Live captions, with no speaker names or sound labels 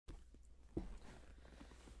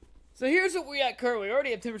So here's what we got currently. We already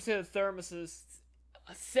have 10% of thermoses.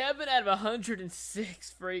 7 out of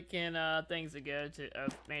 106 freaking things to go to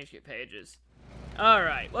manuscript pages.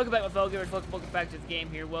 Alright, welcome back, my fellow gamers. Welcome back to the game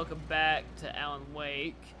here. Welcome back to Alan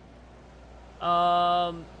Wake.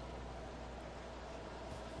 I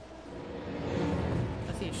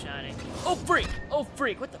see it shining. Oh, freak! Oh,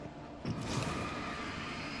 freak! What the?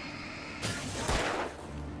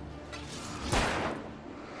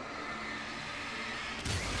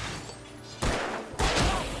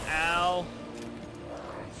 Ow.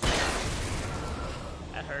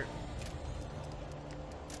 That hurt.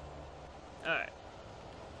 Alright.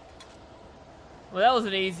 Well, that was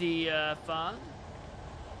an easy find.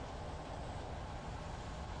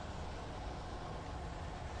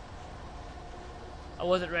 I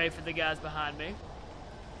wasn't ready for the guys behind me.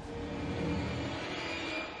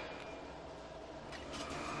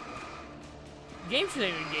 The game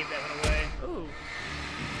shouldn't even gave that one away. Ooh.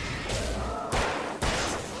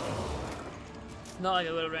 It's not like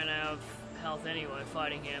I would have ran out of health anyway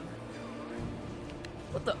fighting him.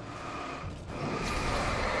 What the?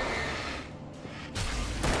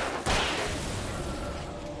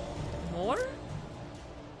 More?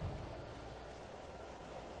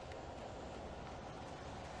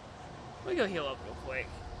 Let me go heal up real quick.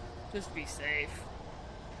 Just to be safe.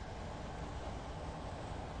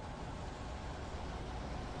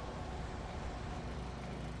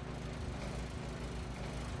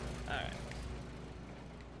 Alright.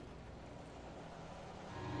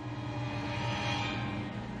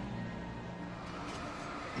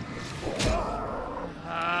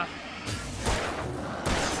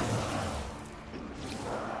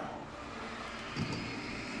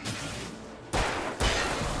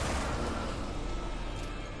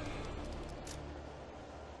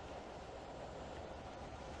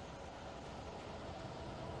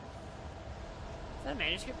 Is that a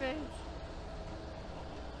manuscript page?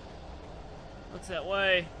 Looks that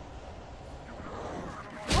way.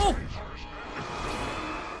 Oh!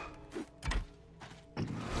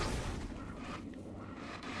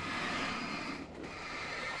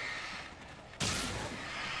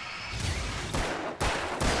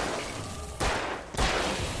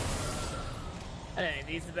 I didn't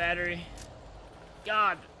need the battery.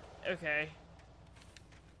 God. Okay.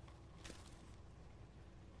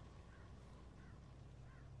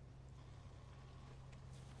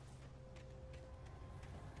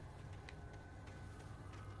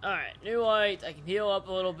 Alright, new light. I can heal up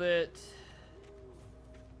a little bit.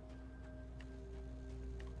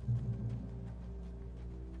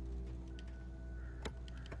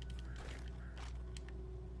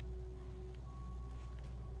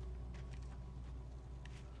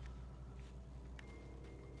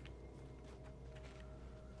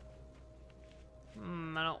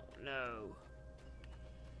 I don't know.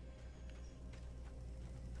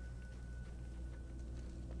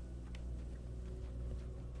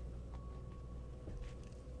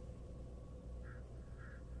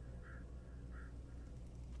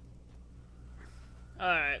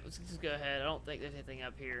 Alright, let's just go ahead. I don't think there's anything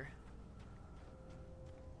up here.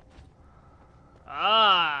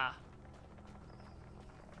 Ah!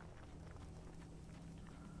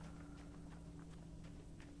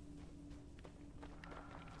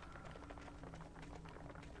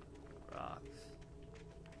 Rocks.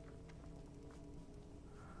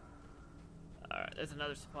 Alright, there's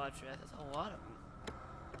another supply chest. There's a whole lot of them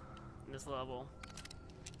in this level.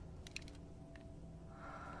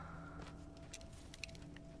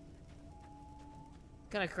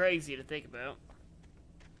 Kind of crazy to think about.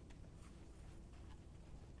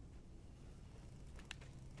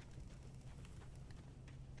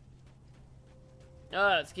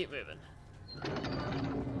 Let's keep moving.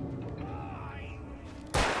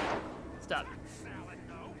 Stop.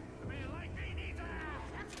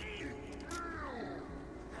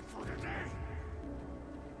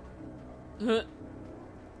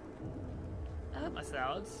 I like my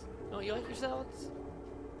salads. Don't you like your salads?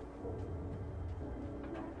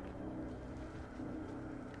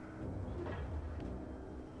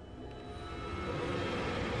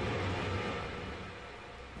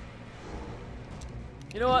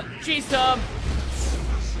 You know what? Cheese tub!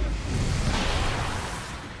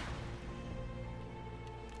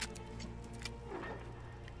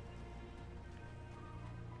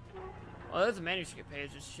 Oh, there's a manuscript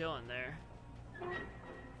page just chilling there. I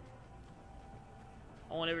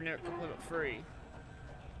won't ever near it completely free.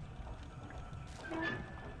 Alright.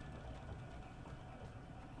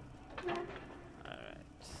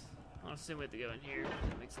 I assume we have to go in here.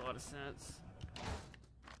 That makes a lot of sense.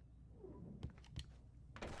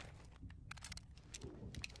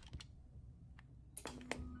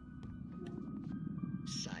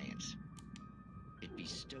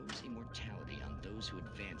 those who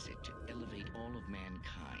advance it to elevate all of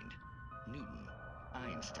mankind. Newton,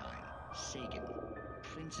 Einstein, Sagan,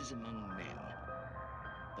 princes among men.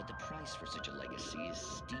 But the price for such a legacy is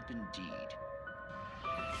steep indeed.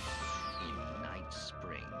 In Night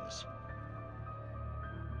Springs.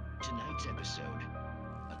 Tonight's episode,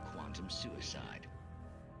 a quantum suicide.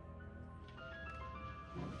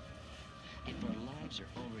 If our lives are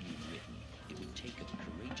already written, it would take a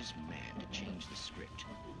courageous man to change the script.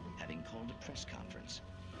 Having called a press conference,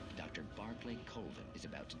 Dr. Barclay Colvin is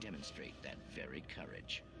about to demonstrate that very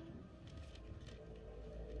courage.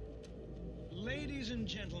 Ladies and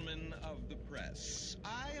gentlemen of the press,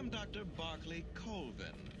 I am Dr. Barclay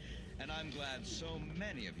Colvin, and I'm glad so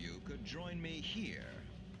many of you could join me here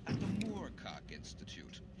at the Moorcock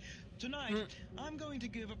Institute. Tonight, I'm going to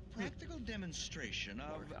give a practical demonstration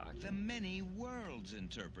of the many worlds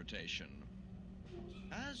interpretation.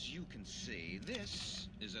 As you can see, this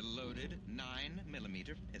is a loaded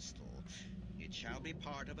 9mm pistol. It shall be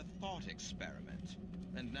part of a thought experiment.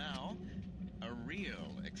 And now, a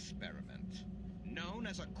real experiment, known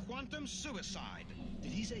as a quantum suicide.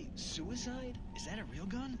 Did he say suicide? Is that a real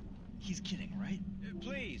gun? He's kidding, right?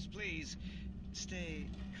 Please, stay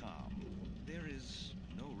calm. There is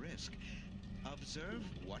no risk. Observe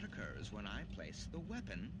what occurs when I place the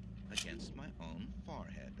weapon against my own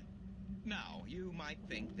forehead. Now, you might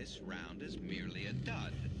think this round is merely a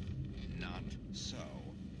dud. Not so.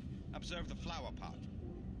 Observe the flower pot.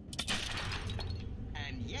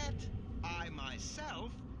 And yet, I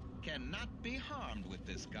myself cannot be harmed with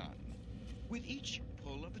this gun. With each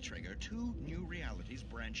pull of the trigger, two new realities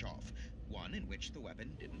branch off. One in which the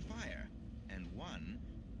weapon didn't fire, and one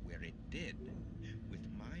where it did. With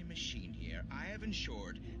my machine here, I have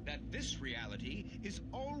ensured that this reality is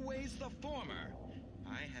always the former.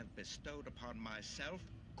 I have bestowed upon myself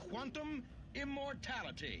quantum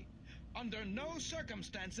immortality. Under no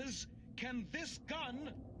circumstances can this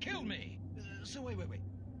gun kill me. So wait.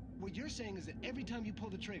 What you're saying is that every time you pull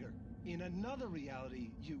the trigger, in another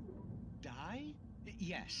reality, you die?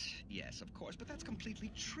 Yes, of course, but that's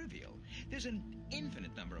completely trivial. There's an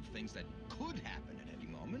infinite number of things that could happen at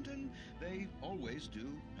any moment, and they always do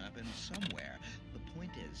happen somewhere. The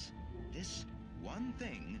point is, this one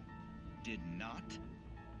thing did not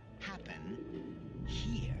happen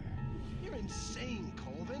here. You're insane,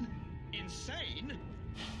 Colvin. Insane?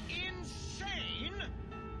 Insane?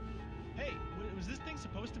 Hey, was this thing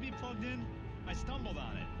supposed to be plugged in? I stumbled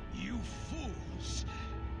on it. You fools!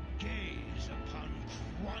 Gaze upon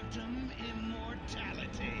quantum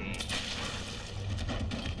immortality.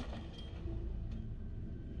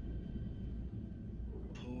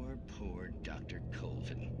 Poor Dr.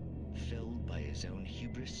 Colvin, felled by his own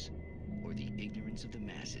hubris or the ignorance of the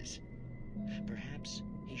masses. Perhaps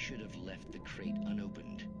he should have left the crate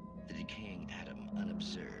unopened, the decaying atom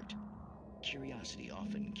unobserved. Curiosity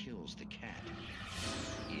often kills the cat.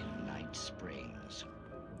 In Night Springs.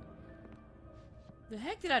 The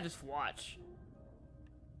heck did I just watch?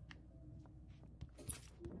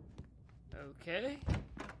 Okay.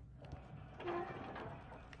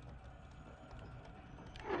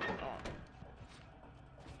 Oh.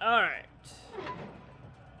 Alright.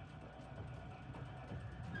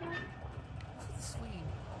 Sweet.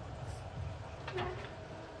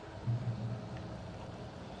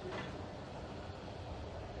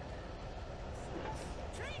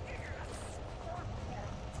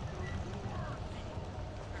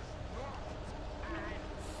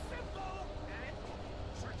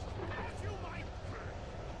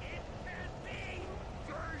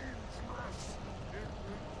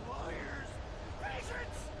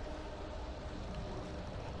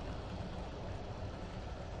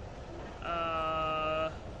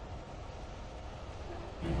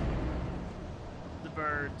 The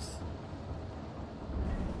birds.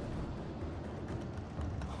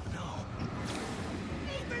 Oh no.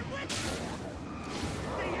 Even with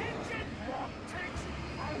the engine takes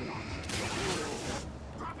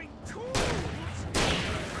dropping tools.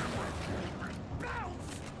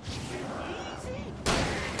 Bounce. Easy.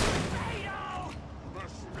 Fatal.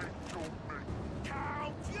 Mistake don't make.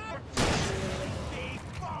 Count your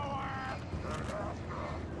before.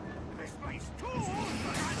 This place tools. I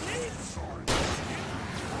need.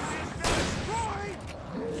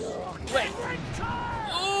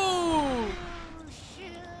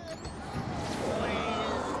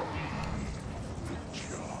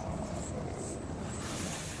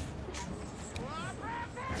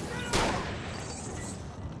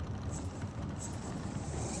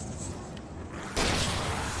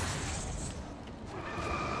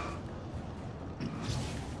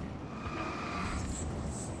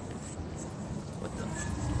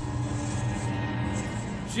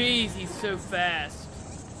 Jeez, he's so fast.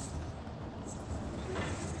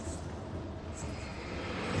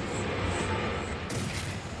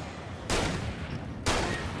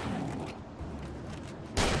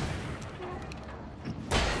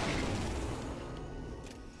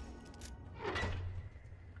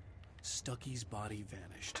 Stucky's body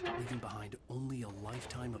vanished, leaving behind only a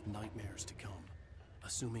lifetime of nightmares to come,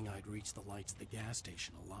 assuming I'd reach the lights of the gas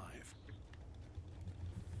station alive.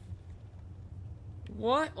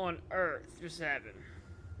 What on earth just happened?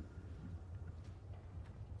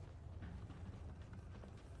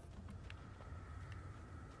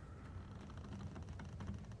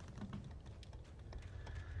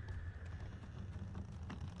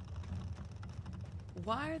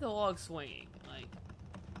 Why are the logs swinging? Like,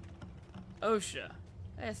 OSHA.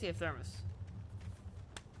 Hey, I see a thermos.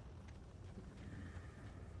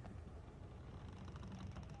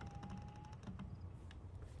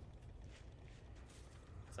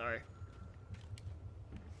 Sorry.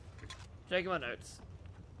 Checking my notes.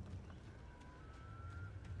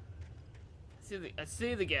 I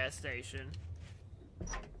see the gas station.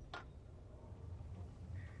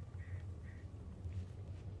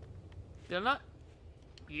 Did I not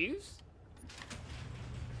use?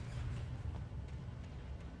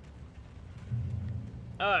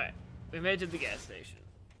 Alright, we made it to the gas station.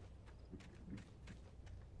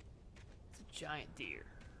 It's a giant deer.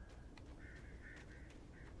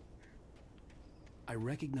 I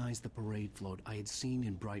recognized the parade float I had seen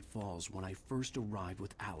in Bright Falls when I first arrived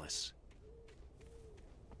with Alice.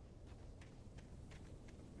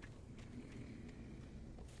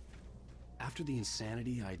 After the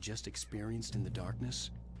insanity I had just experienced in the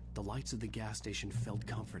darkness, the lights of the gas station felt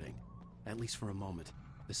comforting. At least for a moment,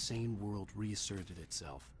 the sane world reasserted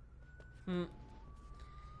itself.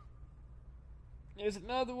 There's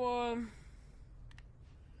another one.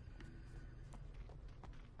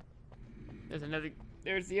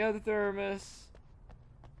 There's the other thermos.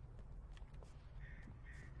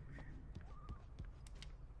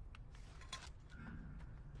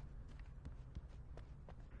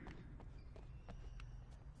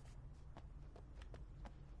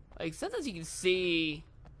 Like, sometimes you can see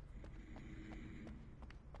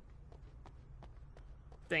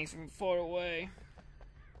things from far away.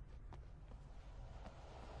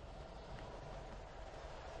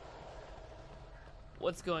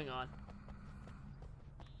 What's going on?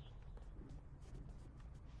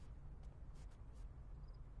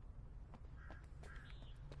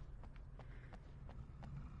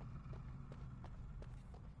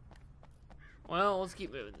 Well, let's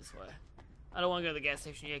keep moving this way. I don't want to go to the gas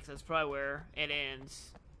station yet, because that's probably where it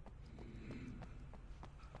ends.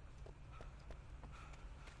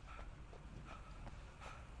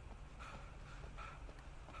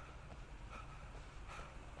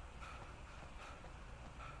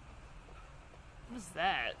 What is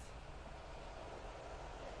that?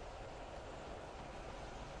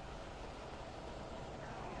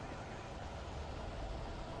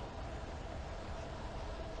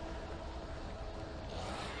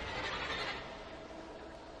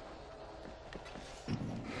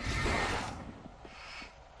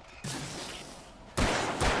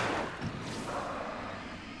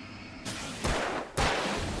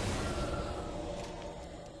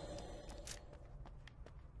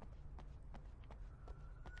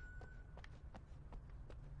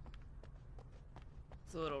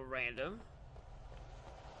 It's a little random.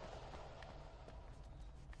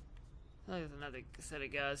 I think there's another set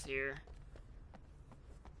of guys here.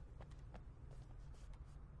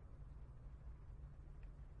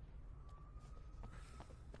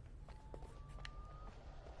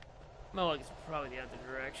 My luck is probably the other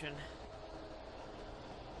direction.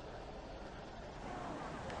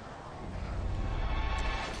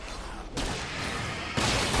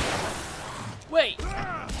 Wait!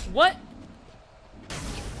 What?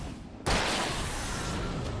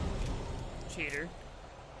 Cheater.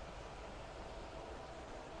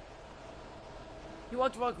 You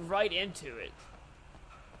walked right into it.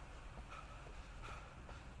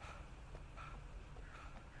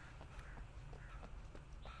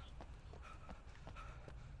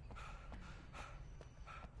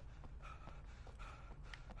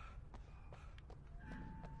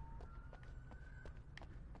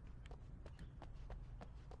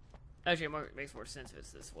 Actually, it makes more sense if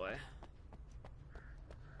it's this way.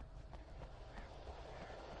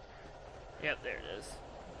 Yep, there it is.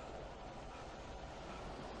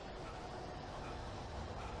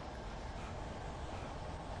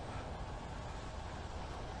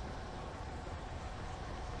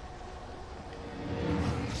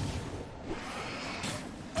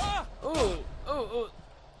 Ooh, ooh, ooh.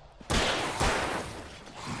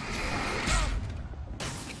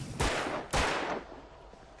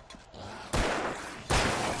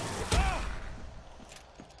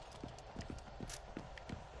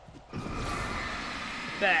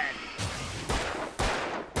 Bad.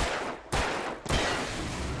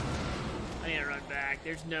 I need to run back.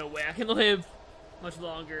 There's no way I can live much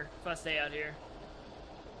longer if I stay out here.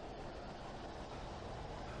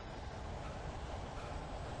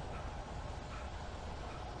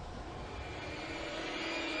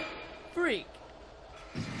 Freak.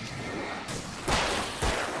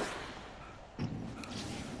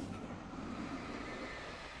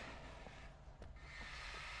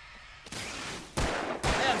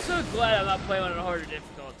 I'm so glad I'm not playing on a harder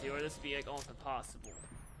difficulty, or this would be like almost impossible.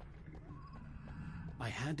 I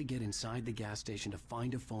had to get inside the gas station to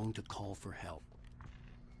find a phone to call for help.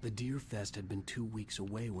 The Deer Fest had been 2 weeks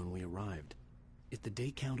away when we arrived. If the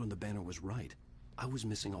day count on the banner was right, I was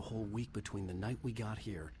missing a whole week between the night we got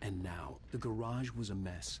here and now. The garage was a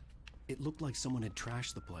mess. It looked like someone had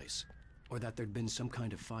trashed the place, or that there'd been some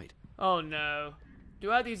kind of fight. Oh no.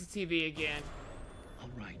 Do I have to use the TV again? I'll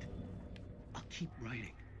write. I'll keep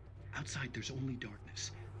writing. Outside there's only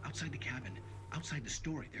darkness. Outside the cabin, outside the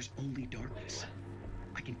story, there's only darkness.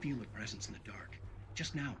 I can feel her presence in the dark.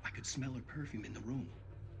 Just now, I could smell her perfume in the room.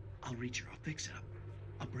 I'll reach her, I'll fix it up.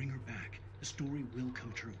 I'll bring her back. The story will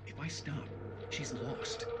come true. If I stop, she's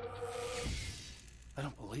lost. I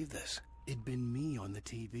don't believe this. It'd been me on the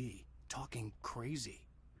TV, talking crazy.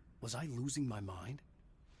 Was I losing my mind?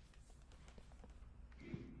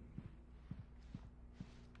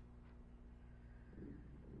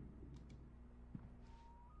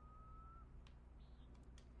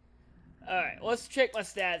 Alright, let's check my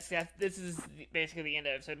stats. This is basically the end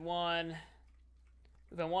of episode 1.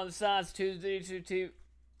 We've done 1 signs, 2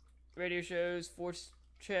 radio shows, 4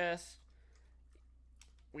 chests.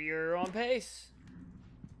 We are on pace.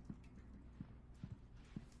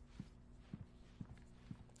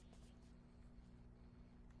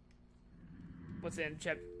 What's in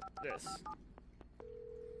this?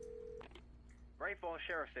 Rainfall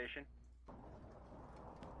Sheriff Station.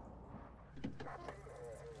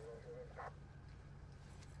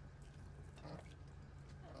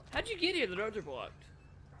 How'd you get here? The roads are blocked.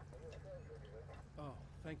 Oh,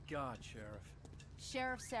 thank God, Sheriff.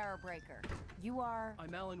 Sheriff Sarah Breaker. You are...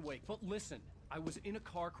 I'm Alan Wake, but listen. I was in a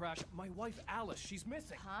car crash. My wife, Alice, she's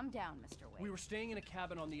missing. Calm down, Mr. Wake. We were staying in a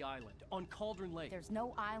cabin on the island, on Cauldron Lake. There's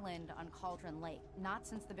no island on Cauldron Lake. Not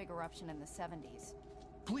since the big eruption in the 70s.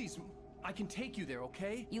 Please, I can take you there,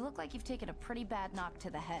 okay? You look like you've taken a pretty bad knock to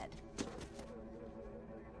the head.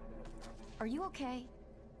 Are you okay?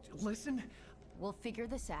 Listen. We'll figure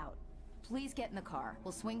this out. Please get in the car.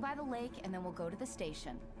 We'll swing by the lake and then we'll go to the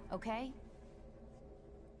station, okay?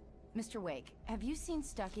 Mr. Wake, have you seen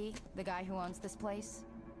Stucky, the guy who owns this place?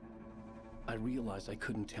 I realized I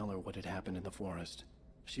couldn't tell her what had happened in the forest.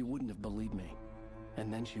 She wouldn't have believed me.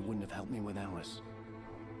 And then she wouldn't have helped me with Alice.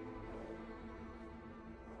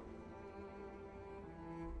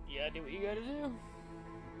 Yeah, do what you gotta do.